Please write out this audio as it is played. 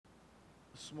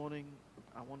This morning,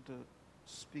 I want to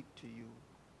speak to you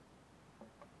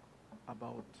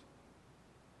about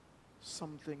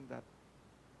something that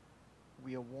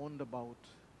we are warned about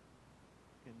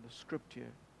in the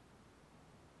scripture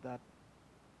that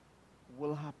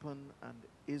will happen and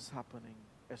is happening,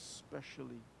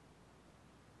 especially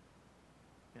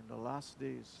in the last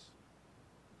days,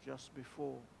 just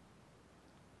before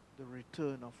the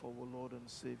return of our Lord and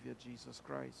Savior Jesus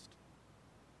Christ.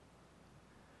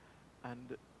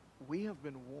 And we have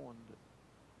been warned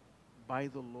by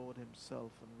the Lord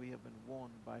Himself, and we have been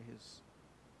warned by His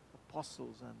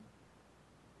apostles and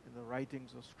in the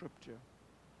writings of Scripture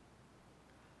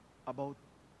about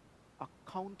a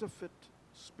counterfeit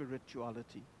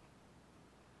spirituality.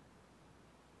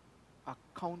 A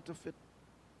counterfeit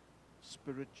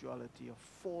spirituality,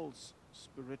 a false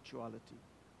spirituality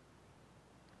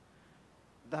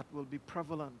that will be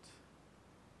prevalent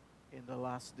in the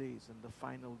last days, in the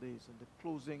final days, in the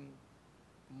closing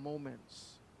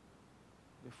moments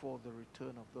before the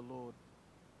return of the Lord.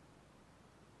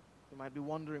 You might be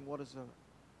wondering, what is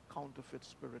a counterfeit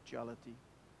spirituality?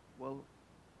 Well,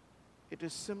 it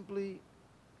is simply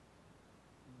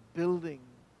building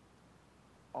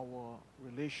our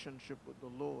relationship with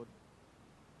the Lord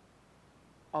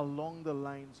along the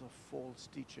lines of false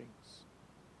teachings,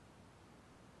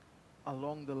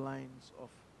 along the lines of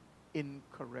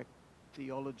incorrect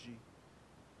theology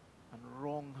and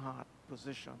wrong heart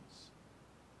positions.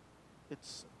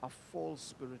 It's a false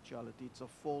spirituality. It's a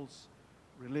false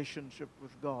relationship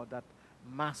with God that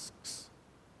masks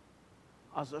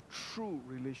as a true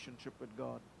relationship with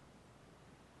God.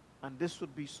 And this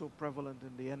would be so prevalent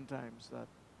in the end times that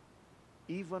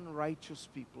even righteous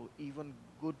people, even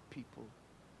good people,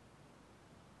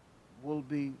 will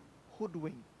be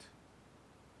hoodwinked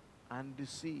and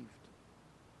deceived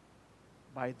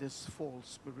by this false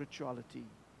spirituality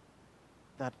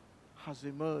that has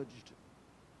emerged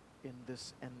in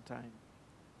this end time.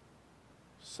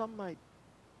 Some might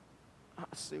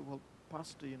say, well,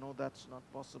 Pastor, that's not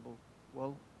possible.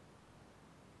 Well,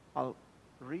 I'll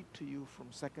read to you from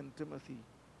 2 Timothy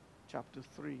chapter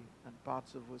 3 and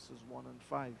parts of verses 1 and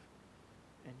 5.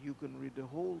 And you can read the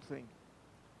whole thing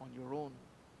on your own,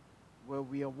 where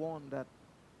we are warned that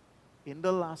in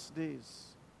the last days,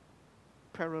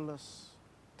 perilous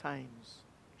times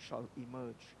shall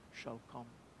emerge, shall come.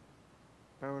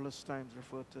 Perilous times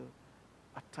refer to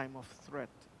a time of threat,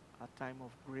 a time of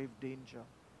grave danger,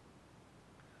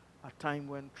 a time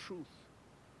when truth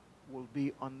will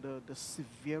be under the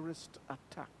severest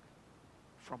attack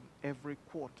from every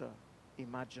quarter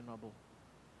imaginable.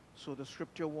 So the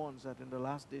scripture warns that in the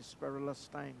last days perilous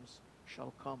times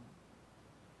shall come,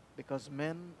 because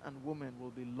men and women will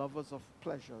be lovers of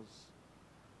pleasures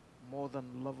more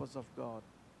than lovers of God,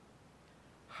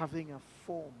 having a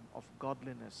form of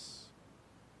godliness,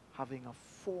 having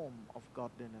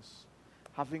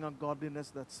a godliness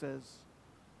that says,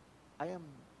 I am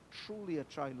truly a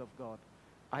child of God.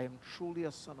 I am truly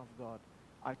a son of God.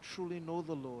 I truly know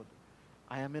the Lord.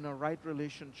 I am in a right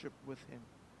relationship with Him.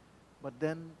 But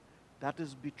then that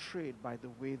is betrayed by the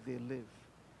way they live.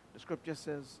 The scripture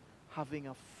says, having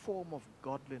a form of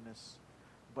godliness,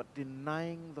 but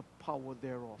denying the power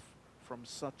thereof, from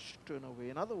such turn away.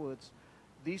 In other words,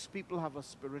 these people have a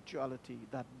spirituality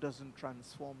that doesn't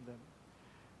transform them.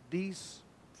 These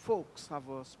folks have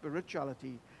a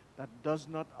spirituality that does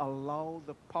not allow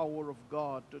the power of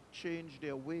God to change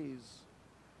their ways,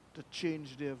 to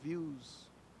change their views,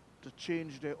 to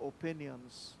change their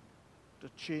opinions, to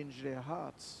change their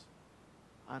hearts,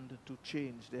 and to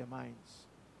change their minds.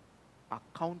 A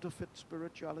counterfeit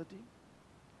spirituality,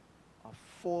 a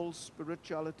false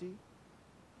spirituality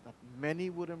that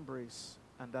many would embrace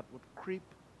and that would creep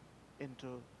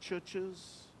into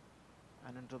churches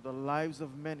and into the lives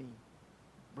of many,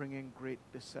 bringing great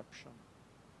deception.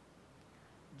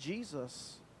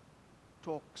 Jesus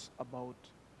talks about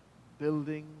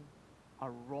building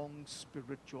a wrong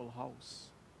spiritual house.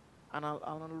 And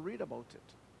I'll read about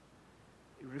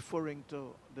it, referring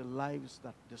to the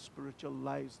spiritual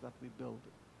lives that we build,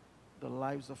 the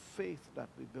lives of faith that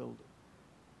we build,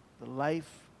 the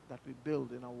life that we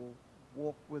build in our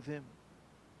walk with Him,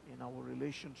 in our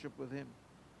relationship with Him.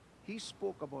 He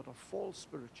spoke about a false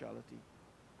spirituality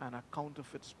and a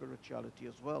counterfeit spirituality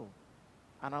as well.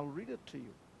 And I'll read it to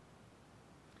you.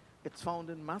 It's found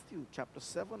in Matthew chapter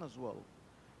 7 as well,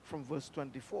 from verse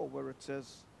 24, where it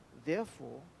says,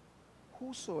 Therefore,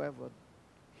 whosoever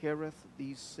heareth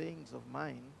these sayings of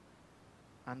mine,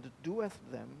 and doeth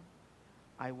them,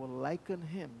 I will liken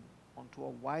him unto a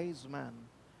wise man,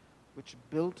 which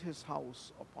built his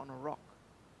house upon a rock.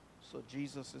 So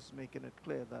Jesus is making it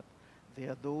clear that They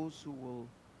are those who will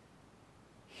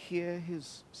hear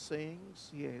his sayings,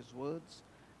 hear his words,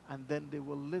 and then they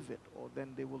will live it, or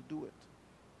then they will do it.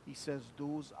 He says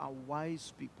those are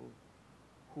wise people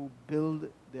who build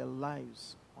their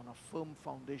lives on a firm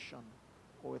foundation,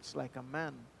 or it's like a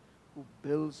man who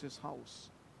builds his house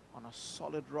on a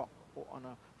solid rock or on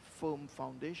a firm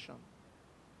foundation.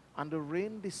 And the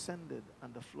rain descended,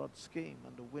 and the floods came,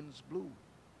 and the winds blew,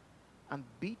 and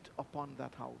beat upon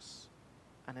that house,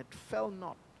 and it fell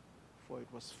not, for it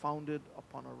was founded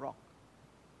upon a rock.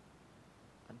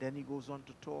 And then he goes on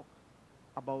to talk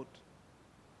about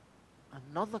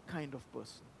another kind of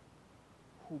person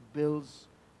who builds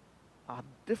a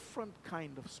different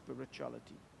kind of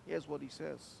spirituality. Here's what he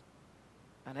says: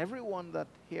 and everyone that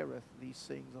heareth these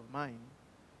sayings of mine,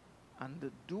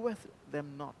 and doeth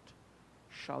them not,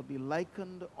 shall be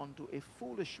likened unto a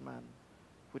foolish man,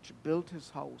 which built his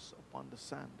house upon the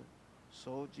sand.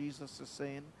 So Jesus is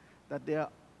saying that there are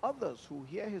others who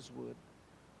hear his word,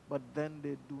 but then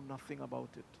they do nothing about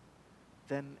it.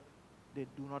 Then they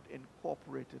do not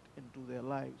incorporate it into their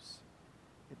lives.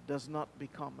 It does not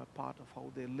become a part of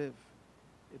how they live.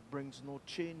 It brings no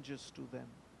changes to them.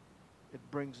 It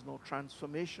brings no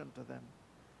transformation to them.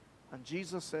 And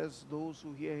Jesus says those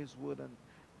who hear his word and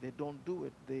they don't do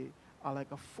it, they are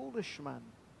like a foolish man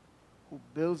who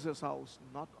builds his house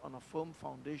not on a firm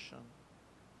foundation,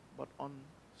 but on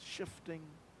shifting,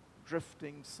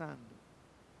 drifting sand.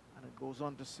 And it goes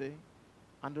on to say,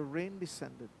 and the rain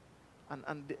descended.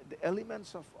 And the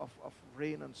elements of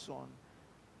rain and so on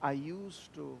are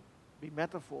used to be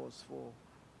metaphors for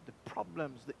the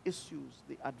problems, the issues,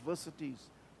 the adversities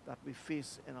that we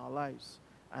face in our lives.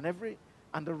 And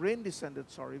the rain descended,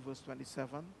 verse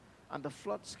 27, and the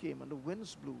floods came, and the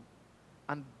winds blew,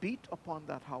 and beat upon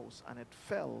that house, and it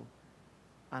fell,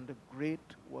 and great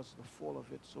was the fall of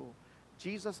it. So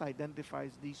Jesus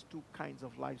identifies these two kinds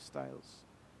of lifestyles.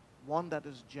 One that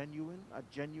is genuine, a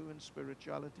genuine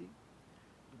spirituality,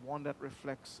 one that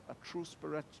reflects a true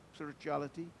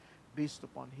spirituality based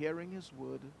upon hearing his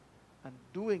word and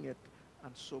doing it,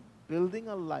 and so building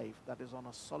a life that is on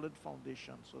a solid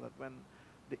foundation, so that when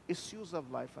the issues of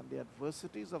life and the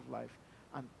adversities of life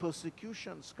and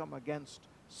persecutions come against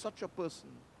such a person,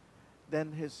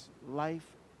 then his life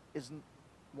isn't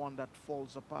one that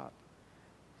falls apart.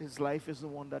 His life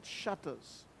isn't one that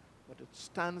shatters, but it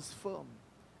stands firm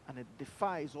and it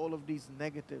defies all of these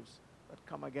negatives that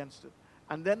come against it.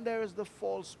 And then there is the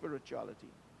false spirituality,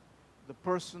 the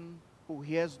person who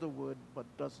hears the word but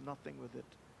does nothing with it.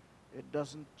 It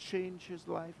doesn't change his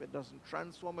life. It doesn't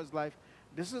transform his life.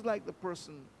 This is like the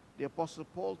person the Apostle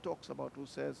Paul talks about, who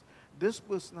says, this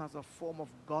person has a form of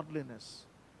godliness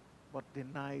but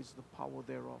denies the power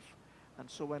thereof. And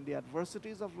so when the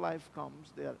adversities of life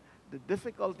comes, the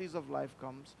difficulties of life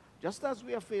comes, just as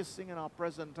we are facing in our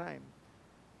present time,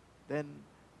 then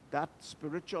that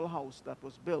spiritual house that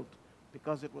was built,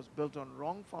 because it was built on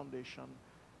wrong foundation,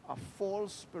 a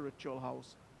false spiritual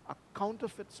house, a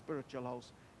counterfeit spiritual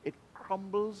house, it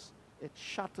crumbles, it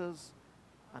shatters,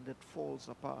 and it falls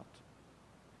apart.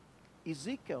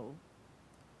 Ezekiel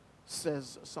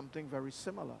says something very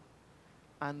similar.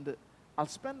 And I'll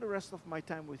spend the rest of my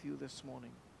time with you this morning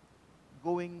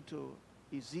going to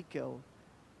Ezekiel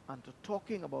and to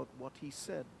talking about what he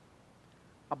said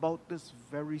about this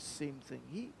very same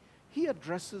thing. He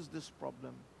addresses this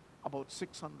problem about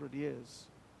 600 years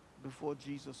before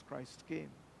Jesus Christ came.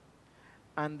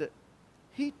 And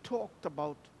he talked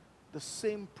about the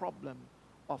same problem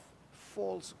of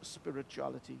false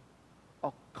spirituality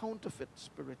or counterfeit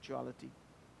spirituality.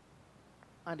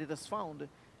 And it is found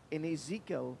in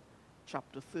Ezekiel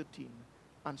chapter 13.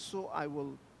 And so I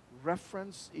will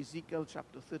reference Ezekiel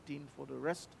chapter 13 for the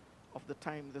rest of the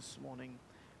time this morning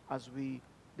as we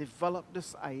develop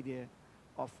this idea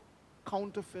of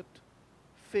counterfeit,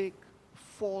 fake,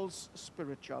 false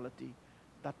spirituality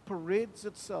that parades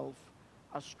itself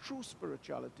as true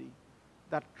spirituality,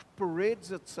 that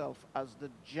parades itself as the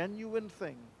genuine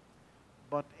thing,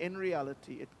 but in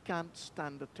reality it can't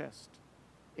stand the test.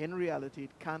 In reality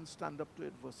it can't stand up to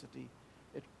adversity.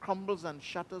 It crumbles and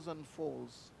shatters and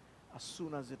falls as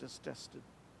soon as it is tested.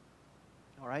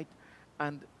 All right?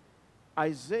 And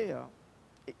Ezekiel,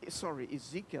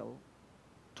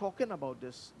 talking about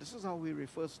this is how he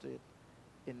refers to it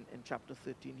in chapter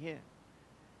 13 here.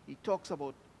 He talks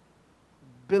about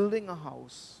building a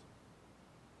house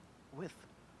with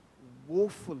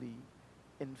woefully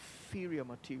inferior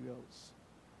materials.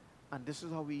 And this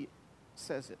is how he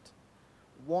says it.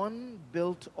 One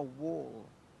built a wall,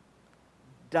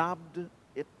 dabbed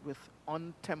it with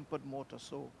untempered mortar.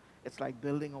 So it's like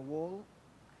building a wall,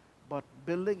 but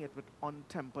building it with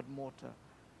untempered mortar.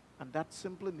 And that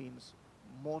simply means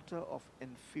mortar of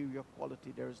inferior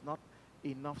quality. There is not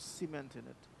enough cement in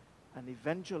it. And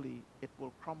eventually it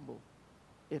will crumble.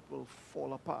 It will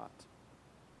fall apart.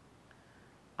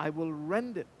 I will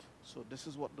rend it. So this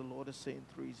is what the Lord is saying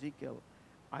through Ezekiel.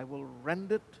 I will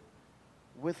rend it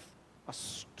with a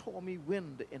stormy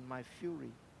wind in my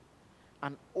fury,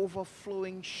 an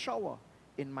overflowing shower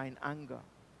in mine anger,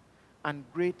 and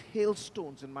great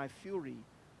hailstones in my fury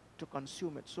to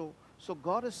consume it. So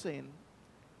God is saying,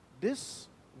 this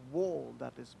wall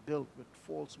that is built with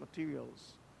false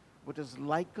materials, which is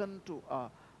likened to a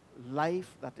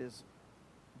life that is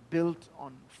built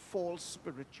on false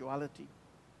spirituality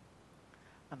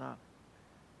and a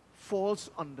false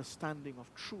understanding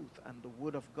of truth and the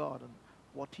Word of God and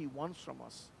what He wants from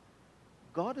us.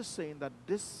 God is saying that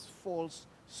this false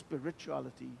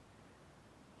spirituality,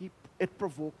 it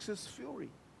provokes His fury.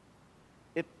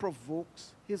 It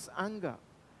provokes His anger.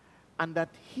 And that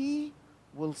He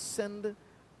will send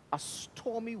a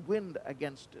stormy wind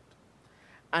against it.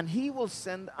 And He will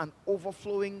send an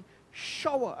overflowing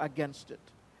shower against it.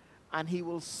 And He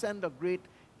will send a great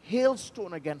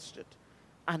hailstone against it.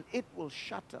 And it will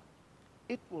shatter.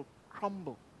 It will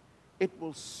crumble. It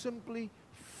will simply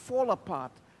fall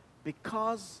apart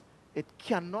because it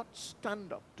cannot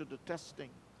stand up to the testing.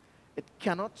 It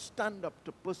cannot stand up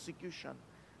to persecution.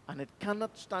 And it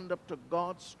cannot stand up to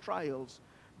God's trials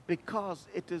because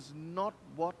it is not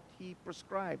what He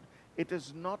prescribed. It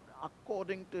is not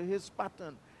according to His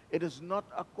pattern. It is not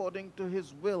according to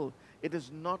His will. It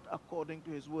is not according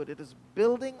to His word. It is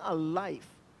building a life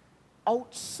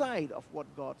outside of what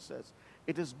God says.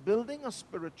 It is building a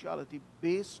spirituality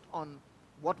based on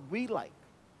what we like,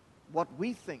 what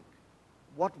we think,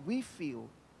 what we feel,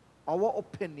 our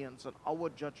opinions and our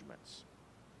judgments.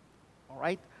 All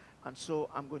right? And so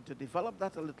I'm going to develop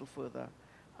that a little further,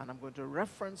 and I'm going to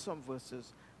reference some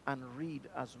verses and read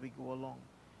as we go along.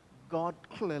 God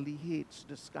clearly hates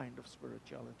this kind of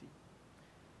spirituality.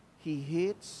 He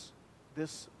hates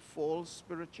this false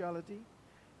spirituality.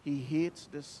 He hates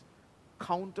this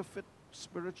counterfeit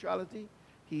spirituality.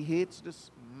 He hates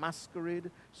this masquerade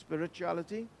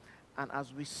spirituality. And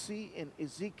as we see in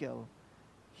Ezekiel,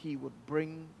 He would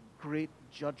bring great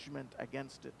judgment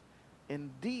against it.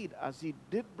 Indeed, as He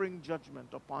did bring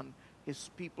judgment upon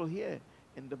His people here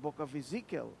in the book of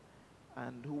Ezekiel,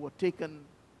 and who were taken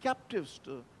captives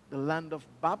to the land of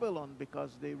Babylon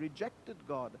because they rejected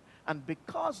God and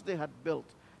because they had built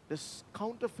this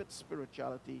counterfeit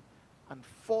spirituality and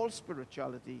false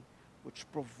spirituality which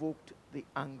provoked the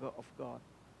anger of God.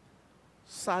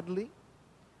 Sadly,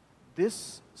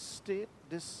 this state,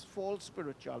 this false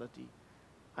spirituality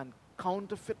and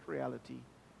counterfeit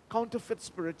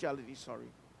spirituality,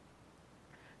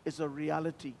 is a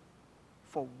reality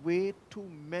for way too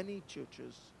many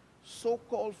churches,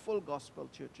 so-called full gospel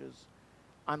churches,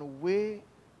 and way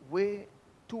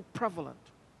too prevalent,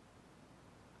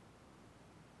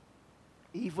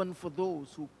 even for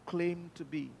those who claim to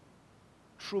be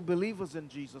true believers in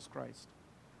Jesus Christ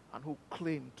and who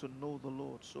claim to know the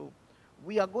Lord. So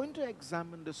we are going to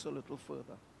examine this a little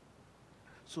further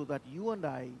so that you and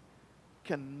I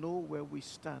can know where we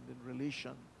stand in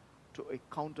relation to a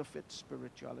counterfeit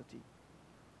spirituality.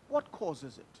 What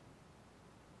causes it?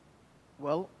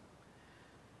 Well,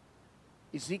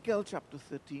 Ezekiel chapter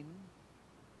 13,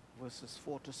 verses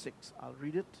 4 to 6. I'll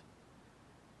read it,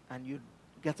 and you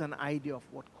get an idea of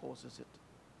what causes it.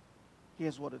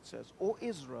 Here's what it says. O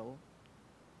Israel,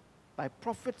 thy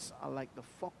prophets are like the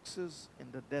foxes in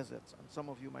the deserts. And some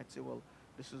of you might say, well,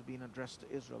 this is being addressed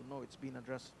to Israel. No, it's being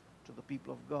addressed to the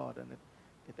people of God, and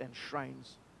it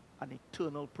enshrines an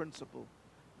eternal principle,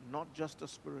 not just a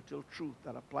spiritual truth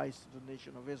that applies to the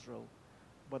nation of Israel,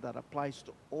 but that applies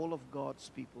to all of God's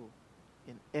people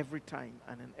in every time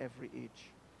and in every age.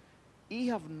 Ye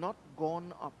have not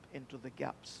gone up into the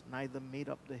gaps, neither made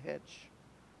up the hedge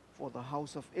for the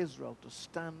house of Israel to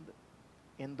stand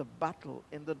in the battle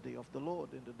in the day of the Lord.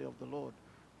 In the day of the Lord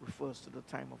refers to the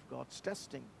time of God's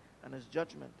testing and His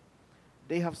judgment.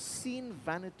 They have seen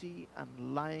vanity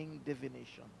and lying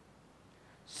divination,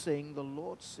 saying, the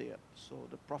Lord saith. So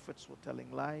the prophets were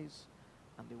telling lies,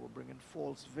 and they were bringing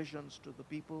false visions to the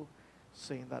people,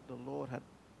 saying that the Lord had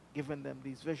given them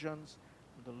these visions,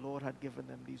 and the Lord had given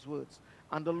them these words.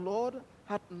 And the Lord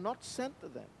had not sent to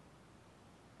them.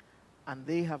 And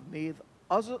they have made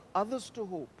others to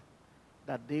hope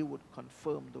that they would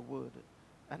confirm the word.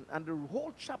 And the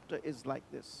whole chapter is like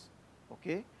this.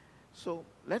 Okay? So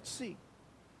let's see.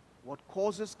 What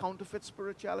causes counterfeit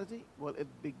spirituality? Well, it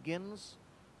begins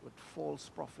with false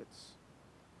prophets.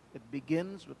 It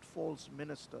begins with false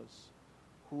ministers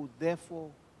who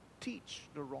therefore teach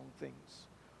the wrong things,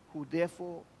 who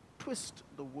therefore twist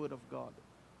the word of God,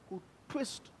 who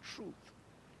twist truth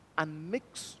and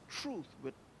mix truth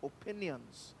with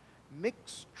opinions,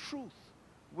 mix truth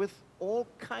with all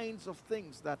kinds of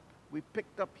things that we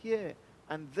picked up here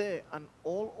and there and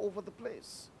all over the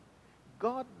place.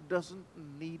 God doesn't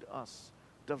need us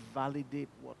to validate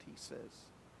what he says.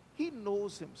 He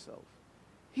knows himself.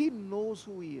 He knows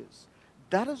who he is.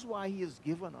 That is why he has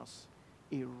given us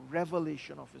a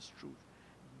revelation of his truth.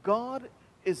 God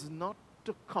is not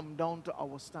to come down to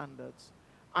our standards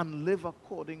and live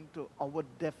according to our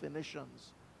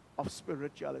definitions of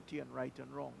spirituality and right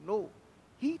and wrong. No,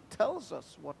 he tells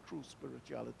us what true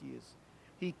spirituality is.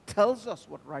 He tells us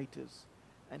what right is,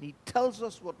 and he tells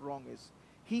us what wrong is.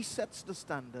 He sets the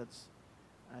standards,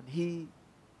 and he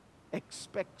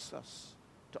expects us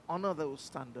to honor those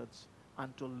standards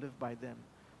and to live by them.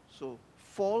 So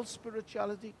false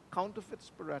spirituality, counterfeit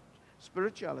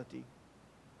spirituality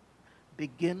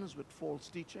begins with false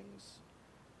teachings.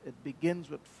 It begins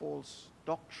with false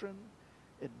doctrine.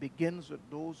 It begins with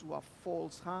those who have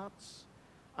false hearts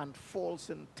and false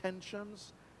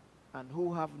intentions and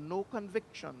who have no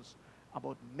convictions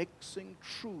about mixing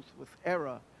truth with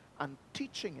error and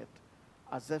teaching it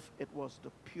as if it was the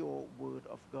pure word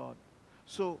of God.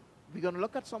 So we're going to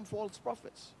look at some false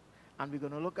prophets, and we're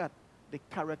going to look at the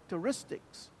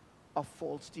characteristics of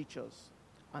false teachers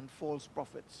and false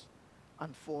prophets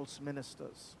and false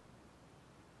ministers.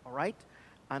 All right?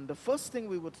 And the first thing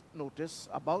we would notice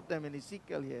about them in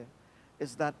Ezekiel here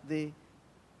is that they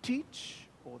teach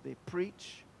or they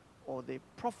preach or they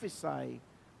prophesy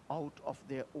out of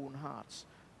their own hearts.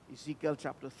 Ezekiel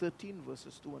chapter 13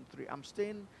 verses 2 and 3. I'm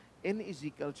staying in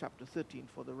Ezekiel chapter 13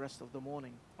 for the rest of the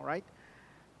morning. All right?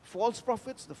 False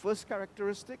prophets, the first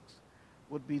characteristics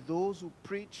would be those who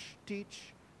preach,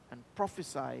 teach, and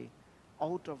prophesy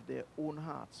out of their own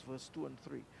hearts. Verse 2 and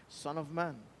 3. Son of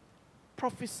man,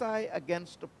 prophesy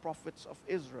against the prophets of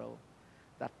Israel,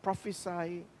 that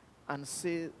prophesy and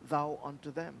say thou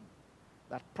unto them,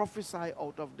 that prophesy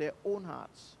out of their own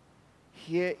hearts.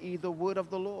 Hear ye the word of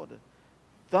the Lord.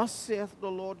 Thus saith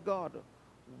the Lord God,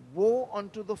 woe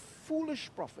unto the foolish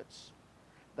prophets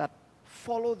that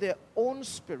follow their own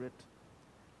spirit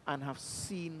and have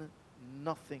seen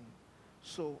nothing.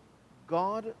 So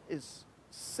God is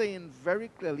saying very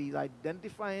clearly,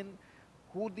 identifying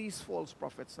who these false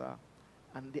prophets are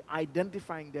and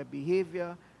identifying their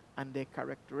behavior and their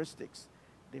characteristics.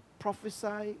 They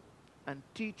prophesy and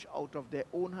teach out of their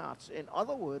own hearts. In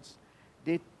other words,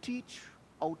 they teach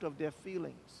out of their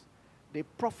feelings. They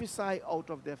prophesy out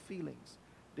of their feelings.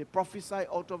 They prophesy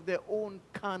out of their own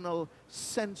carnal,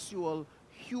 sensual,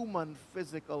 human,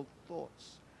 physical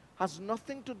thoughts. Has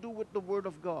nothing to do with the Word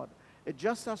of God. It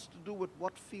just has to do with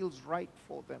what feels right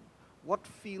for them, what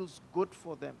feels good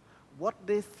for them, what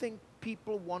they think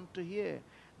people want to hear.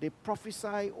 They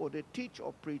prophesy or they teach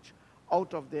or preach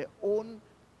out of their own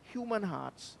human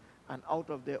hearts and out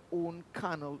of their own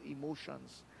carnal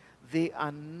emotions. They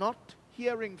are not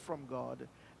hearing from God.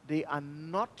 They are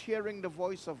not hearing the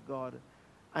voice of God.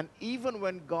 And even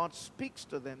when God speaks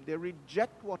to them, they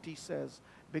reject what he says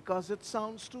because it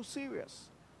sounds too serious.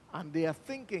 And they are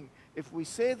thinking, if we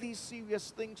say these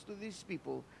serious things to these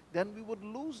people, then we would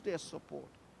lose their support.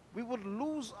 We would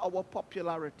lose our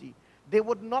popularity. They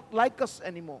would not like us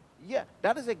anymore. Yeah,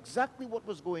 that is exactly what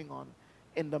was going on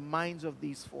in the minds of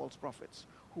these false prophets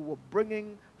who were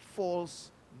bringing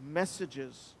false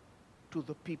messages to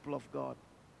the people of God.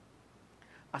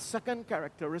 A second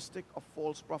characteristic of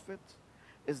false prophets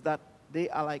is that they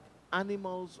are like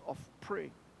animals of prey,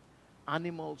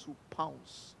 animals who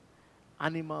pounce,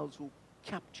 animals who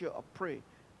capture a prey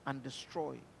and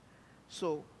destroy.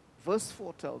 So verse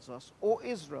 4 tells us, O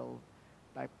Israel,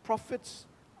 thy prophets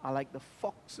are like the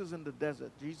foxes in the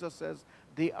desert. Jesus says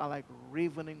they are like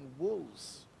ravening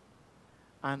wolves.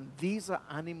 And these are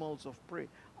animals of prey.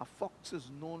 A fox is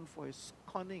known for his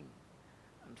cunning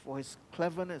and for his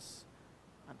cleverness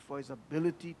and for his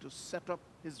ability to set up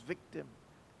his victim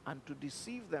and to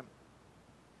deceive them.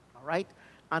 All right?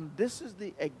 And this is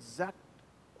the exact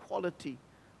quality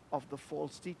of the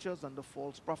false teachers and the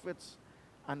false prophets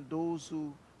and those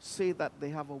who say that they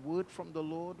have a word from the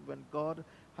Lord when God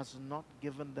has not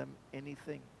given them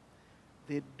anything.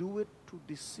 They do it to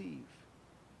deceive.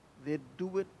 They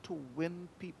do it to win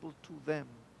people to them.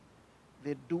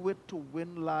 They do it to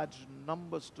win large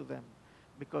numbers to them,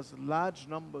 because large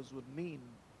numbers would mean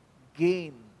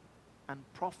gain and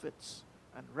profits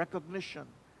and recognition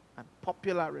and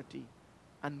popularity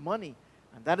and money.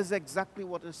 And that is exactly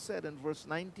what is said in verse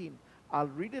 19. I'll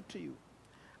read it to you.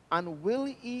 And will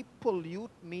ye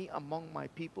pollute me among my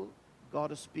people?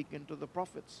 God is speaking to the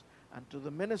prophets. and to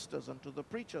the ministers, and to the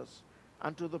preachers,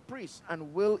 and to the priests?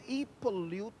 And will ye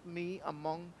pollute me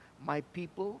among my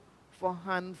people for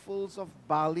handfuls of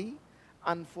barley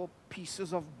and for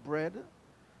pieces of bread,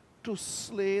 to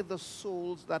slay the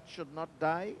souls that should not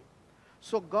die?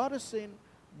 So God is saying,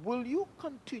 will you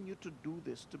continue to do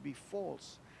this, to be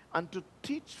false, and to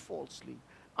teach falsely,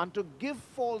 and to give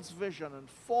false vision and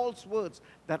false words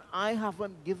that I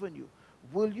haven't given you?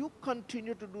 Will you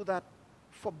continue to do that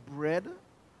for bread,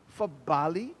 for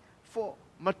barley, for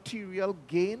material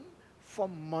gain, for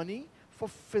money, for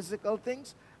physical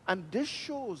things? And this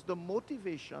shows the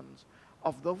motivations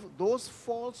of those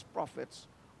false prophets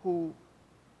who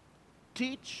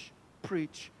teach,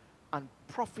 preach, and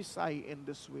prophesy in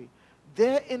this way.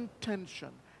 Their intention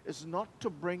is not to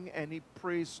bring any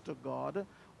praise to God,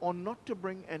 or not to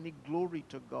bring any glory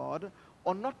to God,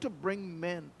 or not to bring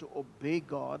men to obey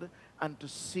God and to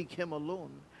seek Him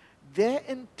alone. Their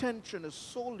intention is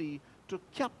solely to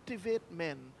captivate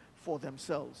men for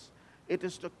themselves. It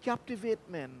is to captivate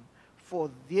men for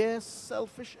their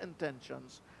selfish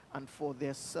intentions and for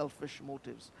their selfish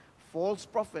motives. False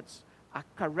prophets are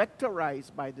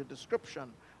characterized by the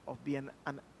description of being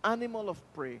an animal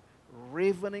of prey,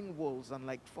 ravening wolves and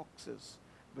like foxes,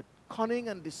 with cunning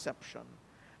and deception,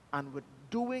 and with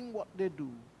doing what they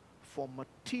do for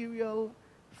material,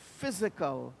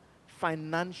 physical,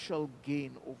 financial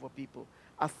gain over people.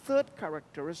 A third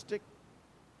characteristic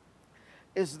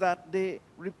is that they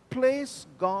replace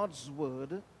God's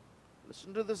word.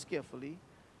 Listen to this carefully.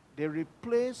 They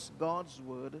replace God's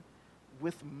word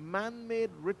with man-made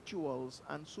rituals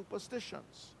and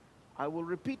superstitions. I will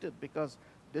repeat it because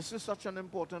this is such an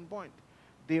important point.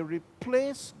 They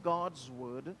replace God's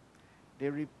word. They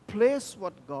replace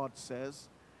what God says.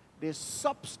 They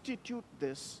substitute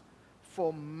this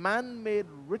for man-made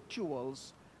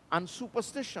rituals and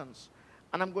superstitions.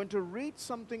 And I'm going to read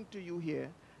something to you here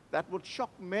that would shock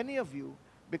many of you,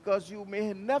 because you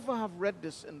may never have read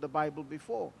this in the Bible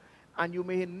before, and you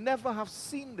may never have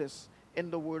seen this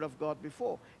in the Word of God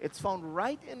before. It's found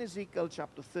right in Ezekiel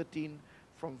chapter 13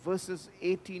 from verses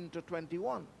 18 to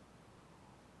 21.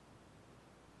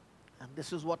 And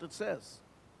this is what it says.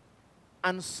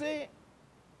 And say,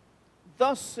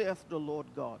 thus saith the Lord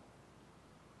God,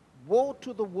 woe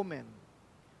to the women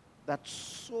that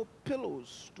sew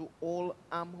pillows to all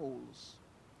armholes,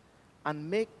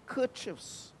 and make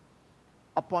kerchiefs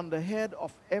upon the head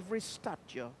of every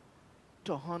stature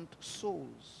to hunt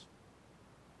souls.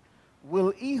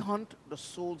 Will ye hunt the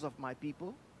souls of my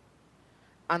people?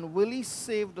 And will ye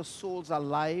save the souls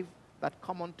alive that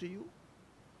come unto you?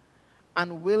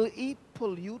 And will ye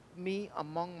pollute me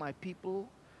among my people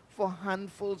for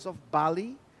handfuls of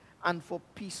barley and for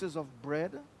pieces of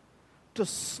bread, to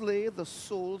slay the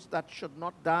souls that should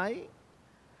not die,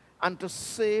 and to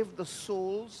save the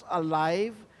souls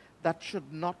alive that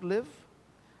should not live,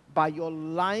 by your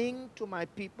lying to my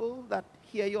people that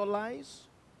hear your lies?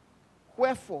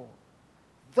 Wherefore,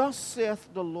 thus saith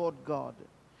the Lord God,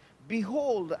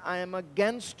 behold, I am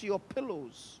against your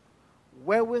pillows,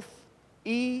 wherewith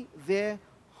ye there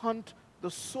hunt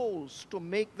the souls to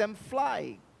make them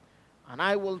fly, and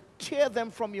I will tear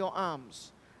them from your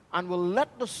arms, and will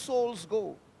let the souls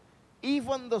go,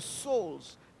 even the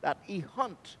souls that ye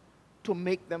hunt to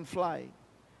make them fly.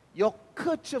 Your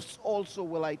kerchiefs also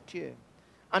will I tear,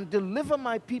 and deliver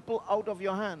my people out of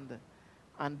your hand,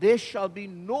 and they shall be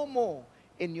no more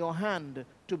in your hand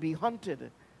to be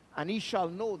hunted, and ye shall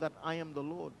know that I am the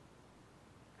Lord.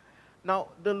 Now,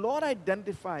 the Lord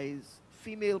identifies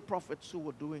female prophets who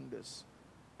were doing this,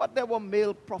 but there were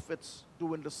male prophets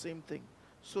doing the same thing.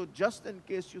 So just in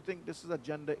case you think this is a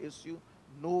gender issue,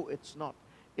 no, it's not.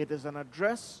 It is an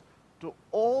address to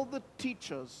all the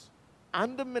teachers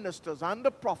and the ministers and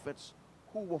the prophets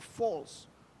who were false,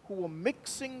 who were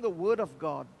mixing the word of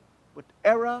God with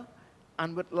error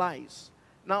and with lies.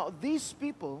 Now, these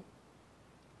people,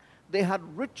 they had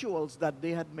rituals that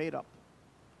they had made up.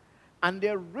 And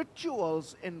their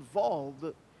rituals involved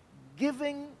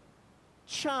giving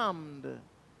charmed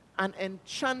and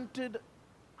enchanted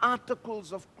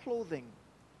articles of clothing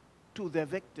to their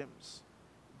victims.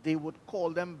 They would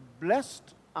call them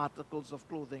blessed articles of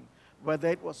clothing, whether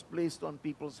it was placed on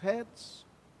people's heads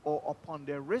or upon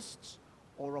their wrists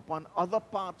or upon other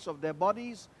parts of their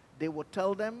bodies. They would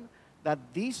tell them that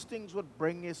these things would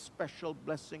bring a special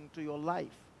blessing to your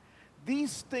life.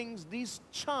 These things, these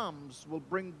charms will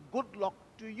bring good luck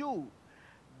to you.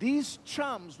 These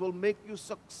charms will make you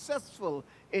successful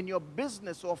in your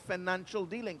business or financial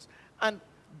dealings. And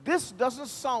this doesn't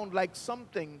sound like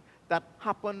something that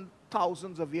happened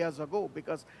thousands of years ago,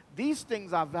 because these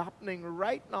things are happening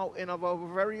right now in our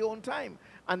very own time.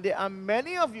 And there are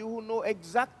many of you who know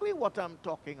exactly what I'm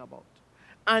talking about.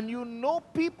 And you know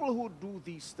people who do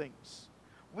these things.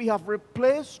 We have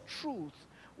replaced truth.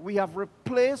 We have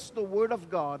replaced the Word of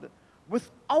God with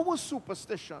our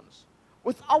superstitions,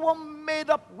 with our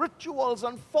made-up rituals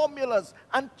and formulas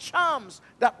and charms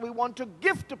that we want to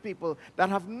give to people that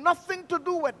have nothing to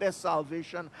do with their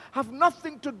salvation, have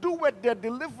nothing to do with their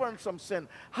deliverance from sin,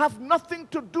 have nothing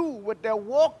to do with their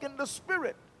walk in the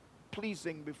Spirit,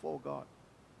 pleasing before God.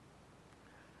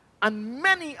 And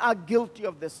many are guilty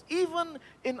of this. Even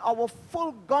in our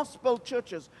full gospel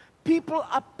churches, people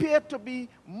appear to be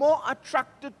more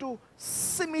attracted to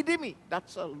simidimi.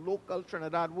 That's a local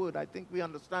Trinidad word. I think we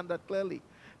understand that clearly.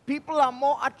 People are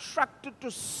more attracted to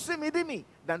simidimi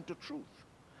than to truth.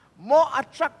 More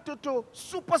attracted to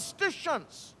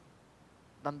superstitions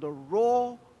than the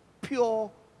raw, pure,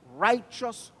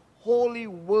 righteous, holy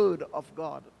Word of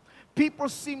God. People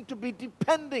seem to be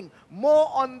depending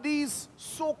more on these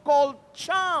so-called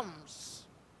charms,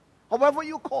 however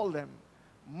you call them,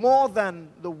 more than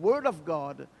the Word of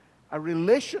God, a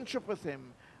relationship with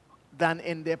Him, than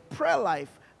in their prayer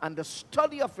life and the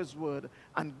study of His Word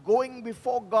and going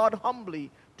before God humbly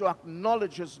to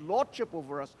acknowledge His Lordship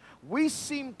over us. We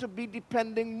seem to be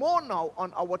depending more now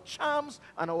on our charms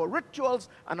and our rituals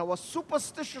and our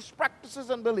superstitious practices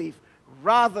and belief,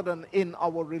 rather than in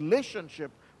our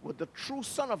relationship with the true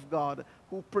Son of God,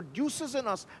 who produces in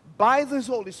us by His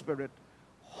Holy Spirit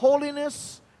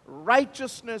holiness,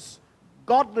 righteousness,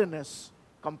 godliness,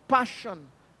 compassion,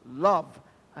 love,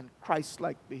 and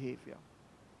Christ-like behavior.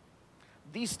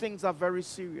 These things are very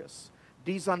serious.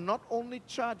 These are not only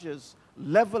charges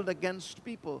leveled against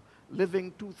people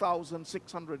living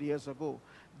 2,600 years ago.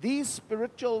 These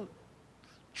spiritual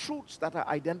truths that are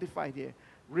identified here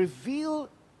reveal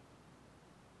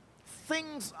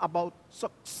things about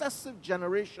successive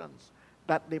generations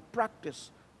that they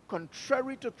practice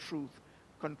contrary to truth,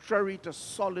 contrary to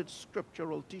solid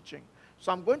scriptural teaching.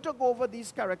 So I'm going to go over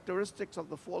these characteristics of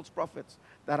the false prophets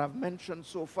that I've mentioned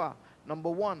so far.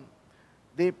 Number one,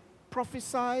 they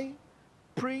prophesy,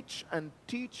 preach, and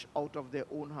teach out of their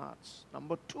own hearts.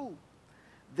 Number two,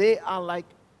 they are like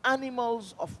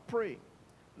animals of prey.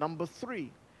 Number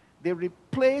three, they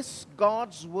replace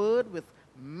God's word with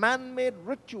man-made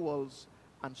rituals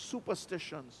and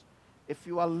superstitions. If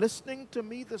you are listening to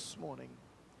me this morning,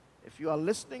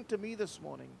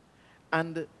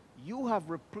 and you have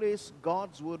replaced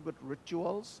God's word with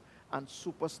rituals and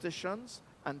superstitions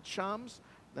and charms,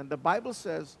 then the Bible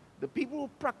says the people who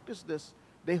practice this,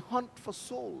 they hunt for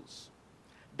souls.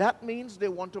 That means they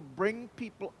want to bring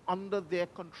people under their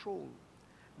control.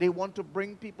 They want to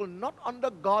bring people not under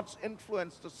God's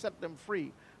influence to set them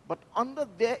free, but under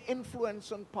their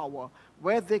influence and power,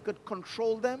 where they could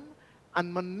control them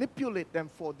and manipulate them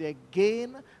for their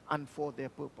gain and for their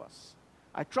purpose.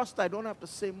 I trust I don't have to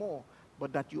say more,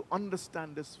 but that you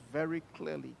understand this very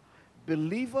clearly.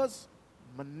 Believers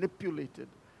manipulated.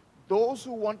 Those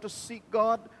who want to seek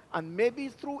God, and maybe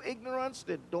through ignorance,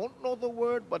 they don't know the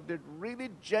word, but they really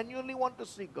genuinely want to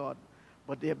seek God,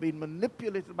 but they have been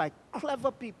manipulated by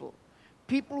clever people.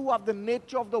 People who have the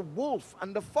nature of the wolf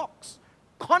and the fox,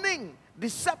 cunning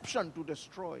deception to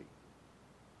destroy.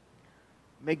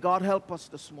 May God help us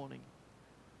this morning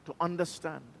to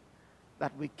understand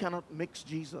that we cannot mix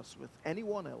Jesus with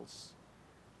anyone else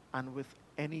and with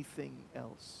anything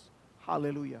else.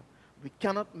 Hallelujah. We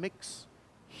cannot mix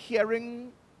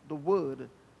hearing the word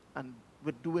and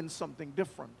with doing something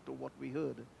different to what we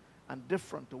heard and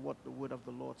different to what the word of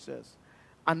the Lord says.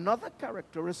 Another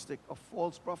characteristic of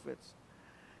false prophets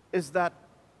is that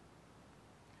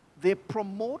they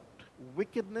promote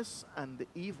wickedness and the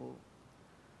evil,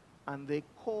 and they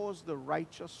cause the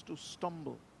righteous to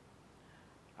stumble.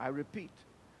 I repeat,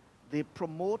 they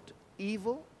promote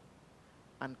evil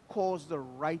and cause the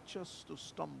righteous to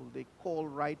stumble. They call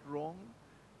right wrong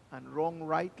and wrong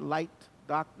right, light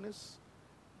darkness,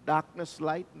 darkness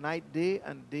light, night day,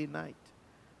 and day night.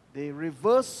 They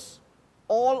reverse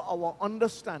all our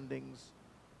understandings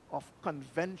of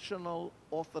conventional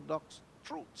orthodox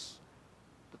truths.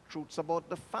 The truths about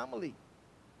the family,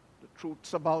 the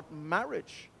truths about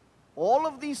marriage, all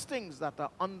of these things that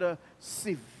are under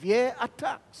severe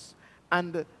attacks.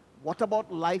 And what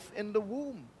about life in the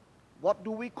womb? What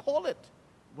do we call it?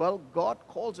 Well, God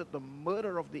calls it the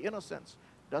murder of the innocents.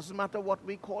 Doesn't matter what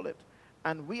we call it.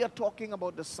 And we are talking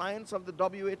about the science of the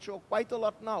WHO quite a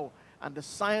lot now, and the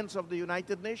science of the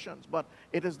United Nations. But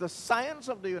it is the science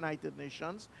of the United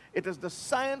Nations, it is the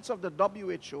science of the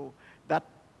WHO, that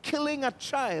killing a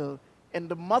child in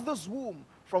the mother's womb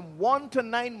from 1 to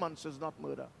 9 months is not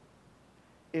murder.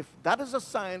 If that is a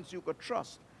science you could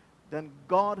trust, then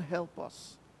God help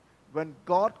us. When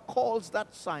God calls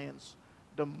that science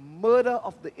the murder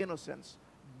of the innocents,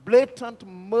 blatant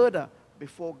murder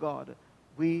before God,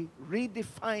 we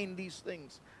redefine these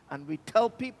things and we tell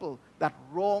people that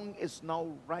wrong is now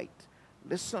right.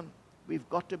 Listen, we've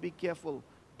got to be careful.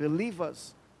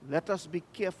 Believers, let us be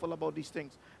careful about these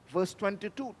things. Verse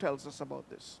 22 tells us about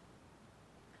this,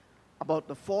 about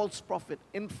the false prophet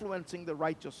influencing the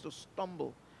righteous to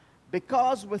stumble.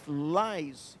 Because with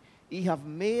lies ye have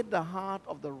made the heart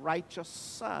of the righteous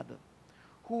sad,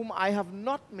 whom I have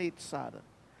not made sad,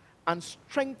 and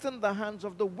strengthened the hands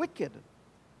of the wicked,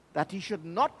 that he should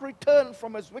not return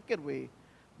from his wicked way,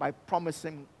 by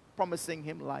promising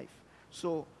him life.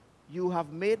 So you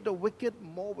have made the wicked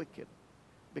more wicked,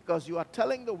 because you are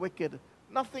telling the wicked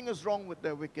nothing is wrong with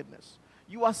their wickedness.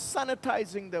 You are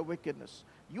sanitizing their wickedness.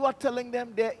 You are telling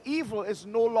them their evil is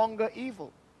no longer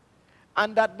evil,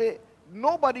 and that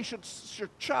nobody should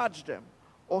charge them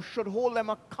or should hold them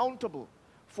accountable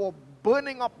for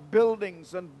burning up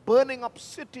buildings and burning up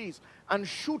cities and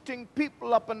shooting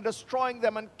people up and destroying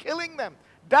them and killing them.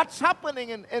 That's happening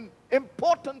in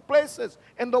important places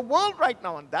in the world right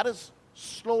now, and that is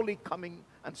slowly coming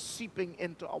and seeping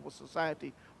into our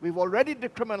society. We've already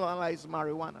decriminalized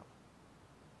marijuana,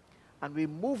 and we're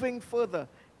moving further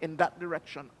in that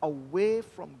direction, away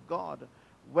from God.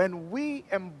 When we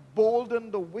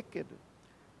embolden the wicked,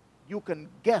 you can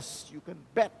guess, you can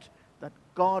bet that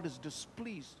God is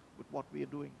displeased with what we are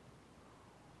doing.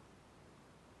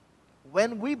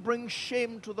 When we bring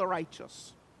shame to the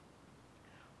righteous,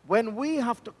 when we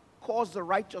have to cause the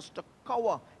righteous to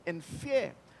cower in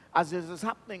fear, as is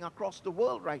happening across the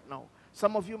world right now.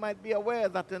 Some of you might be aware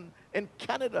that in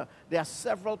Canada, there are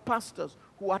several pastors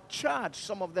who are charged.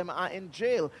 Some of them are in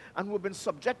jail and who have been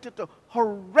subjected to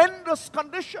horrendous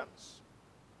conditions.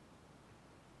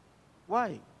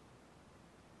 Why?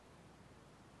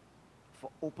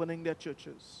 For opening their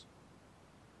churches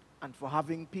and for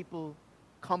having people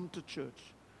come to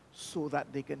church so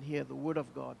that they can hear the word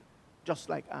of God, just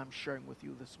like I'm sharing with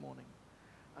you this morning.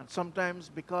 And sometimes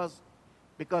because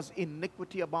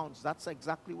iniquity abounds, that's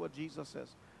exactly what Jesus says.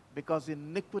 Because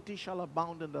iniquity shall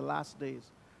abound in the last days,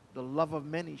 the love of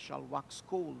many shall wax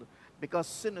cold. Because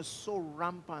sin is so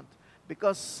rampant,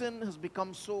 because sin has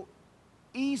become so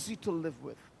easy to live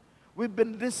with. We've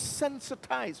been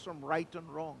desensitized from right and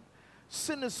wrong.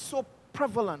 Sin is so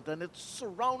prevalent and it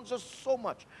surrounds us so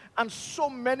much, and so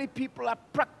many people are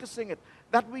practicing it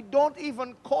that we don't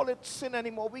even call it sin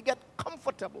anymore. We get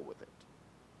comfortable with it.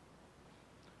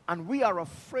 And we are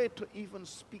afraid to even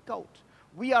speak out.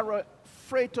 We are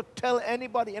afraid to tell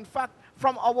anybody. In fact,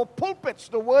 from our pulpits,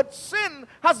 the word sin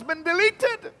has been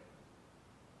deleted.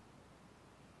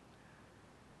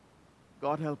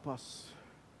 God help us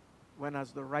when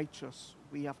as the righteous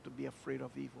we have to be afraid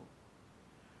of evil.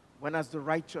 When as the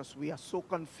righteous we are so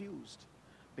confused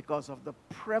because of the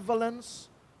prevalence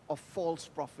of false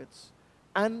prophets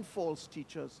and false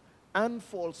teachers and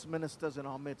false ministers in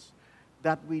our midst,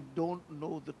 that we don't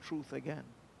know the truth again.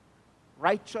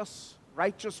 Righteous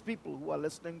people who are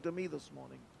listening to me this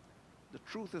morning, the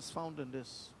truth is found in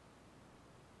this.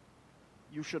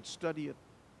 You should study it.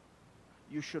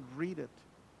 You should read it.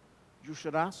 You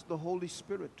should ask the Holy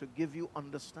Spirit to give you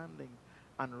understanding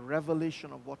and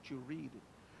revelation of what you read.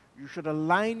 You should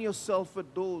align yourself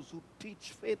with those who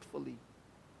teach faithfully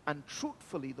and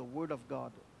truthfully the Word of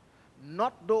God,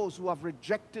 not those who have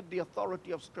rejected the authority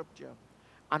of Scripture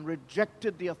and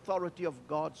rejected the authority of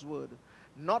God's Word,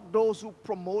 not those who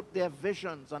promote their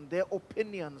visions and their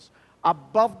opinions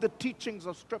above the teachings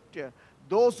of Scripture.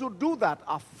 Those who do that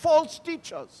are false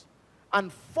teachers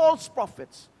and false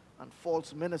prophets and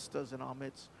false ministers in our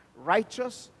midst.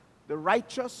 The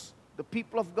righteous, the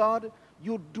people of God,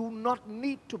 you do not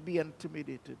need to be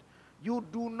intimidated. You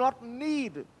do not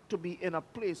need to be in a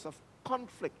place of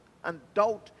conflict and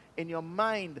doubt in your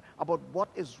mind about what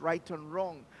is right and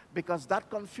wrong, because that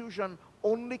confusion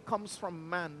only comes from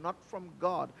man, not from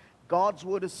God. God's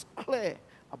word is clear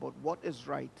about what is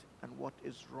right and what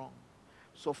is wrong.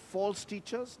 So false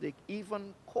teachers, they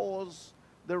even cause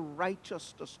the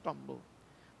righteous to stumble.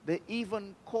 They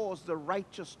even cause the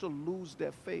righteous to lose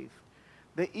their faith.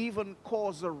 They even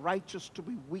cause the righteous to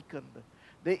be weakened.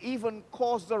 They even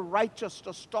cause the righteous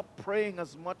to stop praying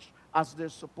as much as they're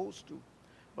supposed to.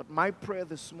 But my prayer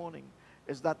this morning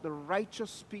is that the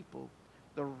righteous people,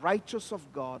 the righteous of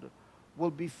God, will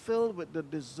be filled with the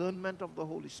discernment of the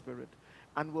Holy Spirit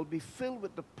and will be filled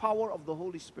with the power of the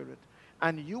Holy Spirit.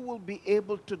 And you will be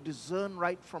able to discern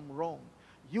right from wrong.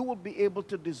 you will be able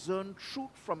to discern truth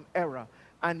from error,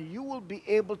 and you will be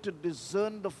able to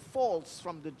discern the false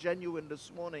from the genuine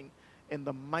this morning in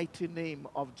the mighty name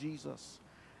of Jesus.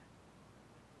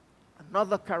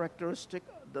 Another characteristic,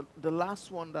 the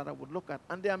last one that I would look at,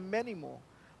 and there are many more,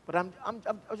 but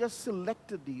I've just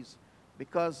selected these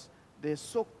because they're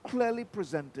so clearly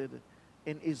presented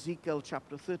in Ezekiel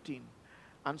chapter 13.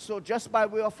 And so just by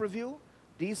way of review,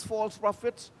 these false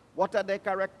prophets, what are their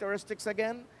characteristics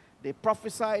again? They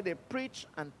prophesy, they preach,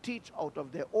 and teach out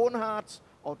of their own hearts,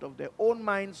 out of their own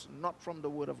minds, not from the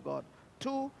word of God.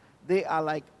 2, they are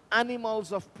like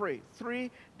animals of prey. 3,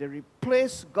 they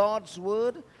replace God's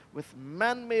word with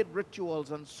man-made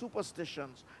rituals and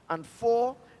superstitions. And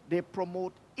 4, they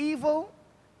promote evil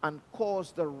and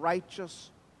cause the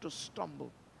righteous to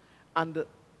stumble. And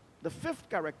the 5th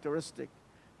characteristic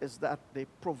is that they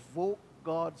provoke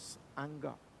God's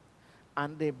anger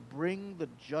and they bring the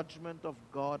judgment of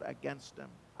God against them.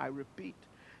 I repeat,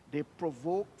 they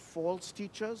provoke false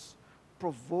teachers,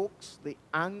 provokes the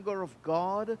anger of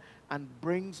God, and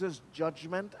brings his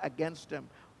judgment against them.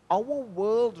 Our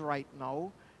world right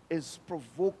now is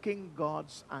provoking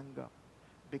God's anger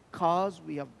because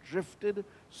we have drifted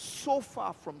so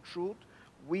far from truth.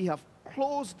 We have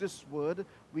closed this word.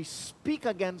 We speak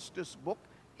against this book.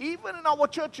 Even in our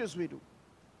churches we do.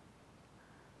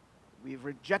 We've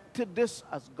rejected this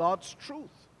as God's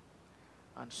truth.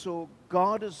 And so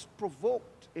God is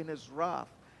provoked in his wrath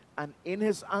and in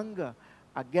his anger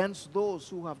against those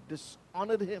who have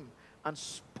dishonored him and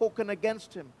spoken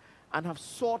against him and have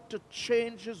sought to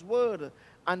change his word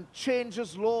and change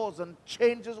his laws and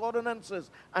change his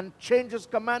ordinances and change his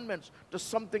commandments to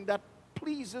something that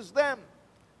pleases them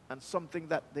and something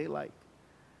that they like.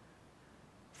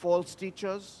 False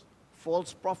teachers,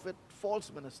 false prophet,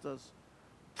 false ministers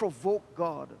provoke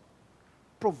God,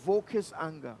 provoke his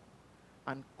anger,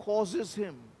 and causes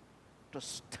him to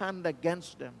stand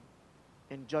against them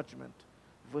in judgment.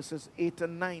 Verses 8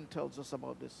 and 9 tells us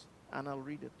about this, and I'll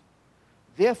read it.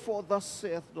 Therefore, thus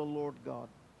saith the Lord God,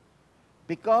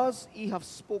 because ye have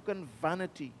spoken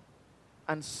vanity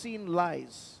and seen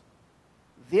lies,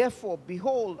 therefore,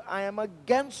 behold, I am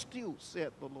against you,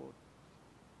 saith the Lord.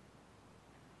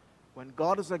 When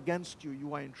God is against you,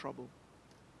 you are in trouble.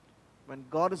 When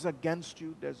God is against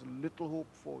you, there's little hope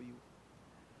for you.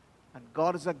 And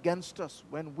God is against us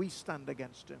when we stand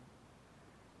against him.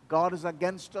 God is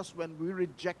against us when we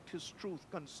reject his truth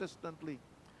consistently,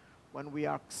 when we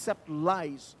accept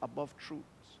lies above truths,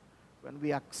 when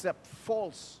we accept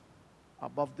false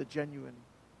above the genuine.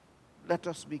 Let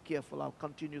us be careful. I'll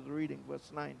continue the reading,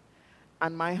 verse 9.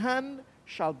 And my hand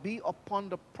shall be upon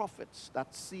the prophets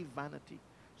that see vanity.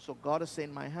 So God is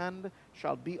saying, my hand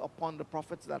shall be upon the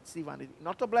prophets that see vanity.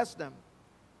 Not to bless them,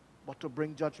 but to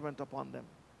bring judgment upon them.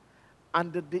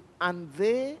 And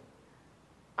they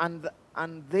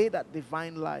that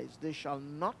divine lies, they shall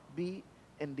not be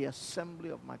in the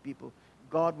assembly of my people.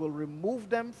 God will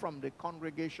remove them from the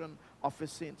congregation of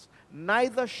his saints.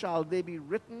 Neither shall they be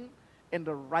written in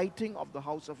the writing of the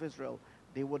house of Israel.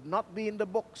 They would not be in the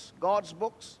books, God's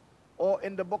books, or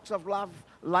in the books of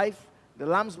life, the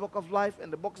Lamb's book of life,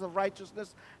 and the books of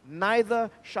righteousness. Neither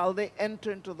shall they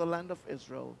enter into the land of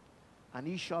Israel. And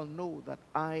ye shall know that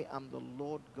I am the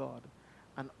Lord God.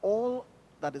 And all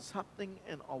that is happening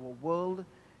in our world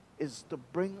is to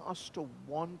bring us to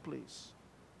one place,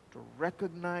 to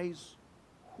recognize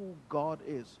who God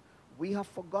is. We have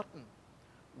forgotten.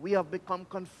 We have become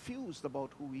confused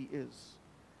about who he is.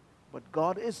 But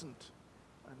God isn't.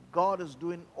 And God is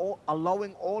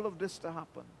allowing all of this to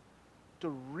happen,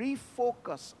 to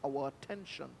refocus our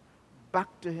attention back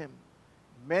to him.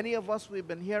 Many of us, we've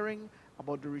been hearing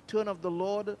about the return of the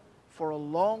Lord for a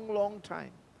long, long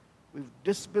time. We've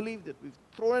disbelieved it. We've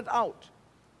thrown it out.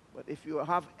 But if you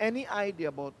have any idea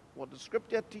about what the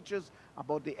scripture teaches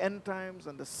about the end times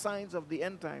and the signs of the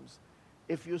end times,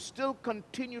 if you still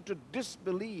continue to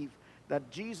disbelieve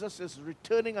that Jesus is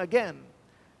returning again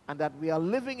and that we are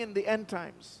living in the end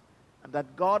times and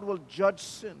that God will judge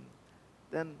sin,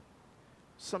 then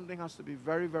something has to be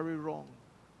very, very wrong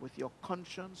with your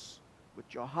conscience,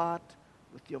 with your heart,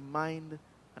 with your mind,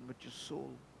 and with your soul.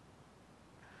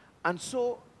 And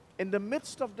so, in the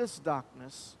midst of this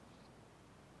darkness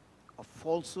of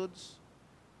falsehoods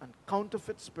and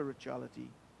counterfeit spirituality,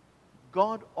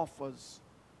 God offers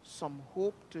some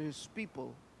hope to his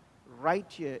people right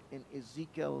here in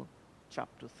Ezekiel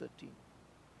chapter 13.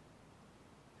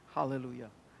 Hallelujah.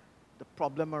 The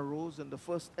problem arose in the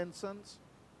first instance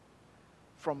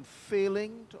from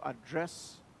failing to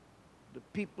address the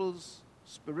people's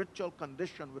spiritual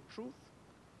condition with truth,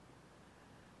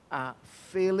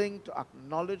 failing to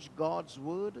acknowledge God's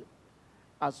word,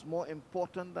 as more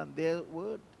important than their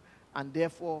word, and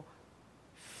therefore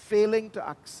failing to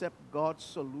accept God's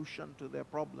solution to their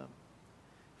problem,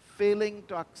 failing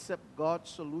to accept God's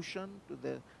solution to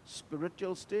their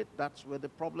spiritual state. That's where the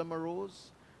problem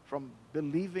arose, from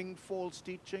believing false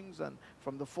teachings and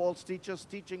from the false teachers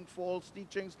teaching false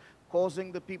teachings,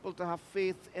 causing the people to have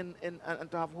faith in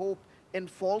and to have hope in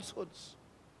falsehoods.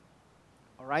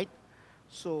 All right?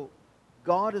 So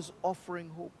God is offering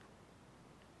hope.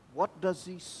 What does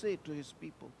he say to his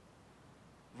people?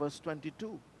 Verse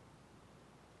 22.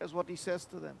 Here's what he says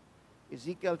to them.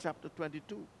 Ezekiel chapter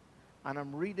 22. And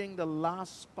I'm reading the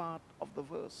last part of the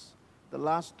verse, the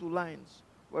last two lines,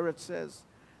 where it says,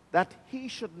 that he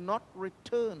should not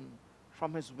return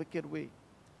from his wicked way.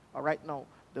 All right, now,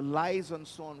 the lies and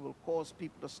so on will cause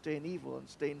people to stay in evil and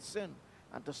stay in sin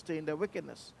and to stay in their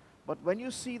wickedness. But when you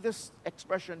see this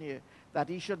expression here, that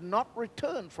he should not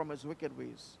return from his wicked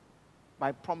ways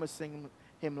by promising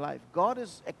him life, God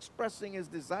is expressing his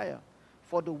desire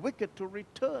for the wicked to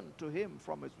return to him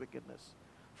from his wickedness,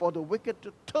 for the wicked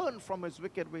to turn from his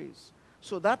wicked ways.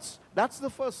 So that's the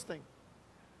first thing.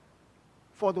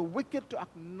 For the wicked to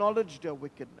acknowledge their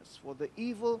wickedness, for the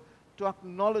evil to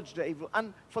acknowledge their evil.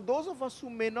 And for those of us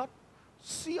who may not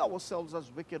see ourselves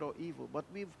as wicked or evil, but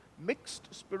we've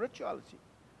mixed spirituality.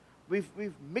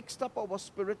 We've mixed up our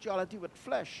spirituality with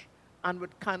flesh and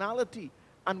with carnality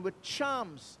and with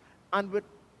charms and with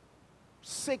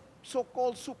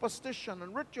so-called superstition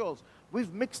and rituals.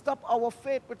 We've mixed up our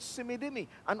faith with simidimi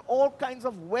and all kinds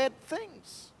of weird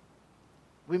things.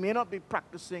 We may not be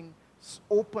practicing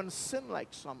open sin like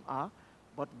some are,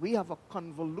 but we have a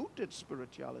convoluted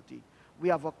spirituality. We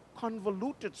have a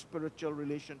convoluted spiritual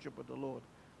relationship with the Lord.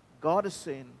 God is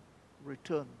saying,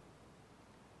 return.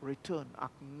 Return.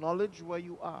 Acknowledge where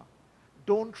you are.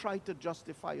 Don't try to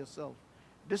justify yourself.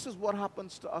 This is what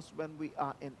happens to us when we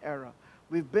are in error.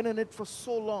 We've been in it for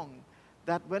so long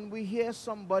that when we hear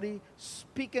somebody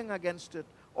speaking against it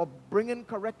or bringing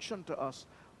correction to us,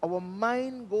 our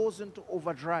mind goes into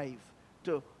overdrive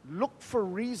to look for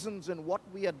reasons in what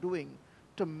we are doing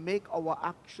to make our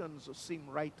actions seem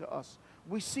right to us.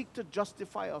 We seek to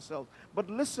justify ourselves. But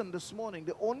listen, this morning,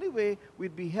 the only way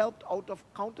we'd be helped out of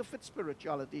counterfeit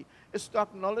spirituality is to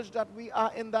acknowledge that we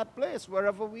are in that place,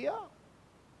 wherever we are.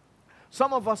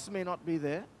 Some of us may not be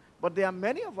there, but there are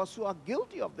many of us who are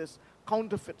guilty of this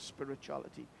counterfeit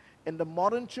spirituality. In the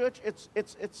modern church,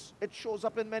 it shows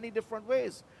up in many different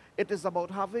ways. It is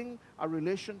about having a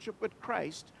relationship with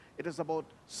Christ. It is about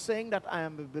saying that I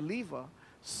am a believer,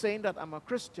 saying that I'm a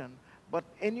Christian, but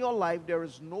in your life there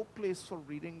is no place for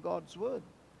reading God's word.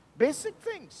 Basic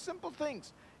things, simple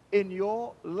things. In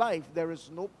your life there is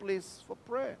no place for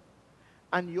prayer.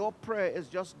 And your prayer is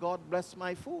just, God bless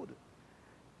my food.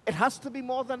 It has to be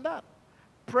more than that.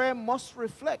 Prayer must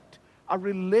reflect a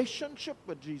relationship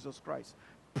with Jesus Christ.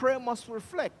 Prayer must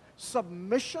reflect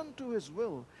submission to his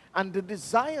will and the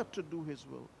desire to do his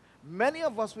will. Many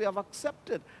of us, we have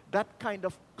accepted that kind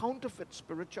of counterfeit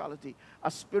spirituality, a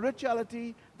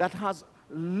spirituality that has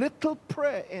little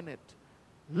prayer in it,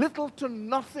 little to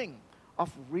nothing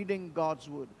of reading God's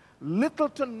word, little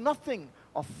to nothing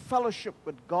of fellowship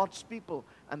with God's people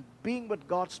and being with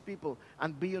God's people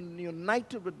and being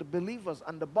united with the believers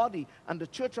and the body and the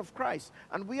church of Christ.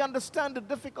 And we understand the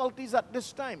difficulties at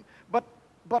this time, but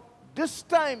this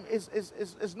time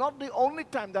is not the only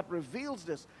time that reveals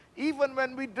this. Even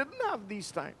when we didn't have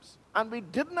these times and we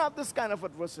didn't have this kind of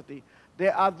adversity,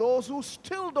 there are those who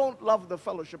still don't love the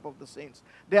fellowship of the saints.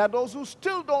 There are those who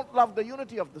still don't love the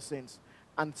unity of the saints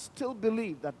and still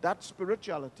believe that that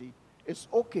spirituality is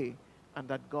okay and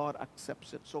that God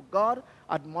accepts it. So God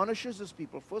admonishes his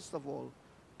people, first of all,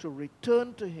 to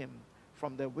return to him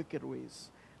from their wicked ways.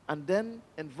 And then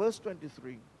in verse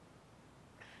 23,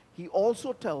 he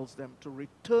also tells them to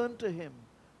return to him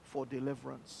for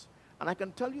deliverance. And I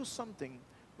can tell you something,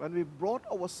 when we brought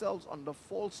ourselves under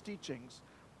false teachings,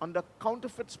 under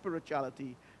counterfeit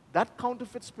spirituality, that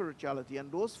counterfeit spirituality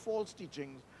and those false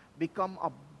teachings become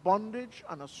a bondage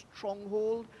and a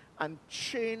stronghold and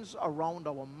chains around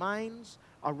our minds,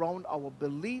 around our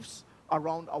beliefs,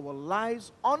 around our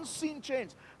lives, unseen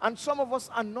chains. And some of us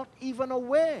are not even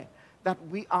aware that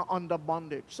we are under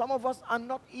bondage. Some of us are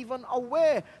not even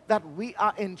aware that we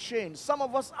are in chains. Some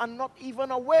of us are not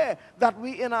even aware that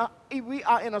we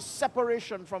are in a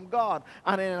separation from God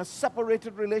and in a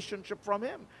separated relationship from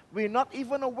him. We're not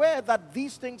even aware that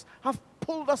these things have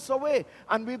pulled us away,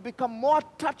 and we become more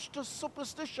attached to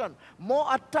superstition, more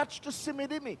attached to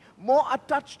simidimi, more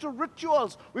attached to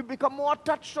rituals. We become more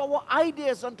attached to our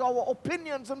ideas and to our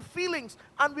opinions and feelings,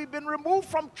 and we've been removed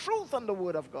from truth and the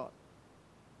word of God.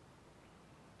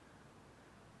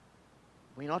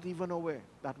 We're not even aware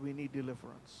that we need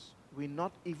deliverance. We're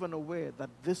not even aware that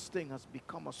this thing has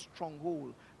become a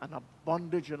stronghold and a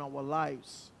bondage in our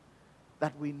lives,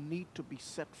 that we need to be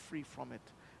set free from it.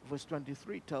 Verse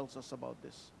 23 tells us about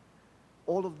this.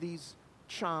 All of these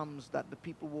charms that the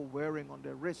people were wearing on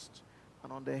their wrists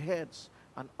and on their heads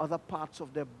and other parts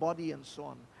of their body and so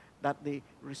on, that they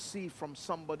received from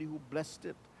somebody who blessed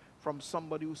it, from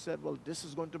somebody who said, well, this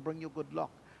is going to bring you good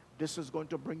luck. This is going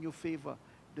to bring you favor.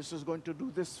 This is going to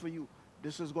do this for you.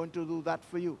 This is going to do that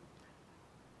for you.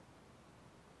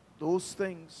 Those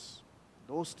things,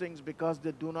 because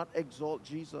they do not exalt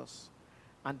Jesus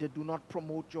and they do not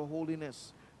promote your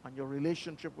holiness and your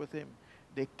relationship with Him,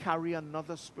 they carry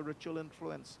another spiritual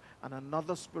influence and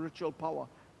another spiritual power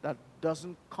that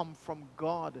doesn't come from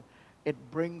God. It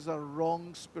brings a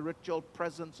wrong spiritual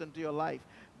presence into your life.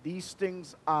 These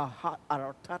things are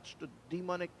attached to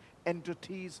demonic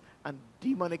entities and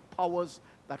demonic powers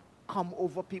that come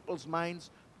over people's minds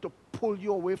to pull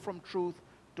you away from truth,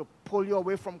 to pull you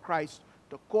away from Christ,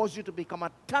 to cause you to become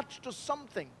attached to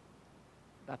something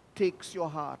that takes your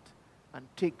heart and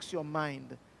takes your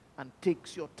mind and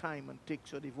takes your time and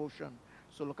takes your devotion.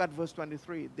 So look at verse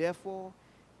 23. Therefore,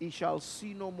 ye shall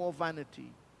see no more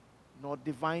vanity, nor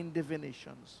divine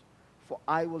divinations, for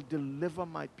I will deliver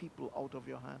my people out of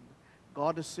your hand.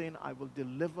 God is saying, I will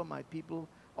deliver my people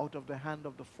out of the hand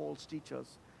of the false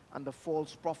teachers and the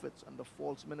false prophets and the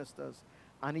false ministers,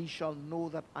 and ye shall know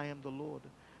that I am the Lord.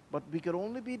 But we could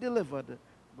only be delivered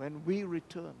when we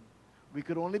return. We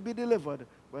could only be delivered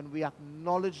when we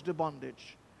acknowledge the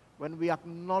bondage, when we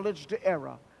acknowledge the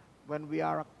error, when we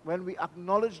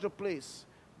acknowledge the place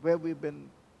where we've been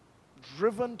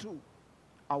driven to,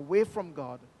 away from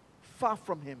God, far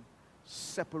from Him,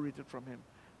 separated from Him.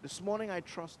 This morning I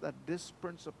trust that this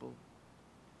principle,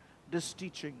 this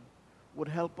teaching, would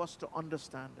help us to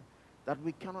understand that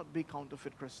we cannot be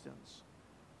counterfeit Christians.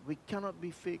 We cannot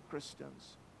be fake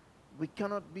Christians. We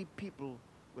cannot be people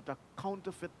with a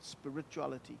counterfeit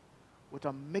spirituality, with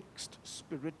a mixed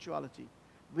spirituality.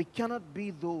 We cannot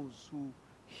be those who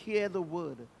hear the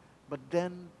word but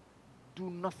then do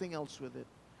nothing else with it.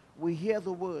 We hear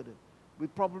the word. We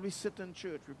probably sit in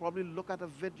church. We probably look at a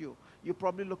video. You're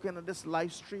probably looking at this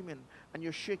live streaming and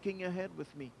you're shaking your head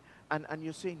with me. And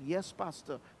you're saying, yes,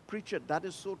 Pastor, preach it. That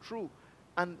is so true.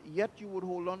 And yet you would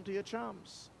hold on to your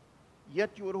charms.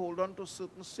 Yet you would hold on to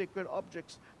certain sacred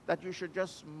objects that you should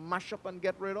just mash up and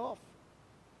get rid of.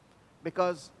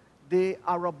 Because they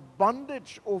are a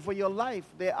bondage over your life.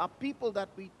 There are people that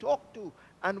we talk to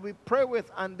and we pray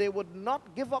with, and they would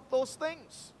not give up those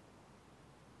things.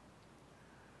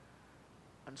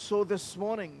 And so this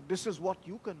morning, this is what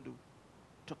you can do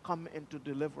to come into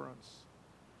deliverance.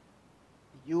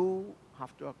 You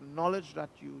have to acknowledge that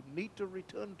you need to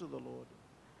return to the Lord.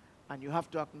 And you have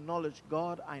to acknowledge,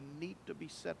 God, I need to be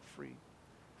set free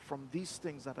from these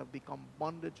things that have become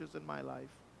bondages in my life.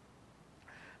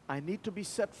 I need to be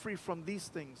set free from these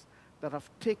things that have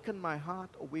taken my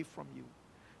heart away from you,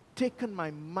 taken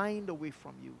my mind away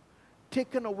from you,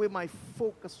 taken away my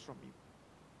focus from you.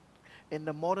 In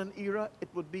the modern era, it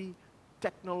would be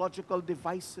technological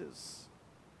devices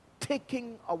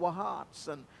taking our hearts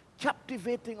and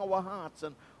captivating our hearts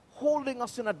and holding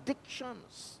us in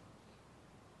addictions.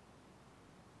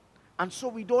 And so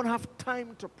we don't have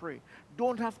time to pray,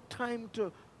 don't have time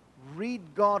to read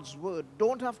God's word,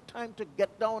 don't have time to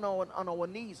get down on our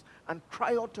knees and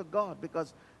cry out to God,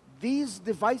 because these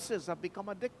devices have become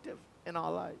addictive in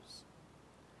our lives.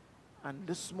 And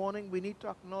this morning we need to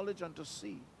acknowledge and to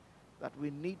see that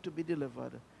we need to be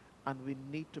delivered and we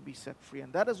need to be set free.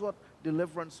 And that is what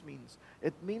deliverance means.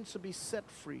 It means to be set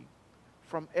free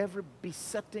from every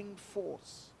besetting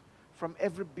force, from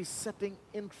every besetting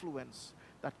influence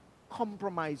that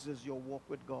compromises your walk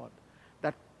with God,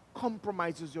 that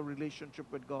compromises your relationship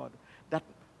with God, that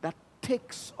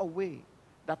takes away,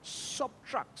 that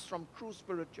subtracts from true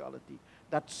spirituality,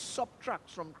 that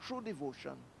subtracts from true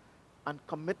devotion and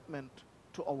commitment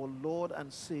to our Lord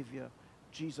and Savior,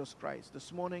 Jesus Christ.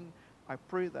 This morning, I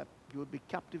pray that you would be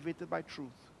captivated by truth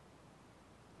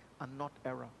and not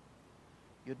error.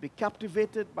 You'd be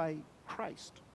captivated by Christ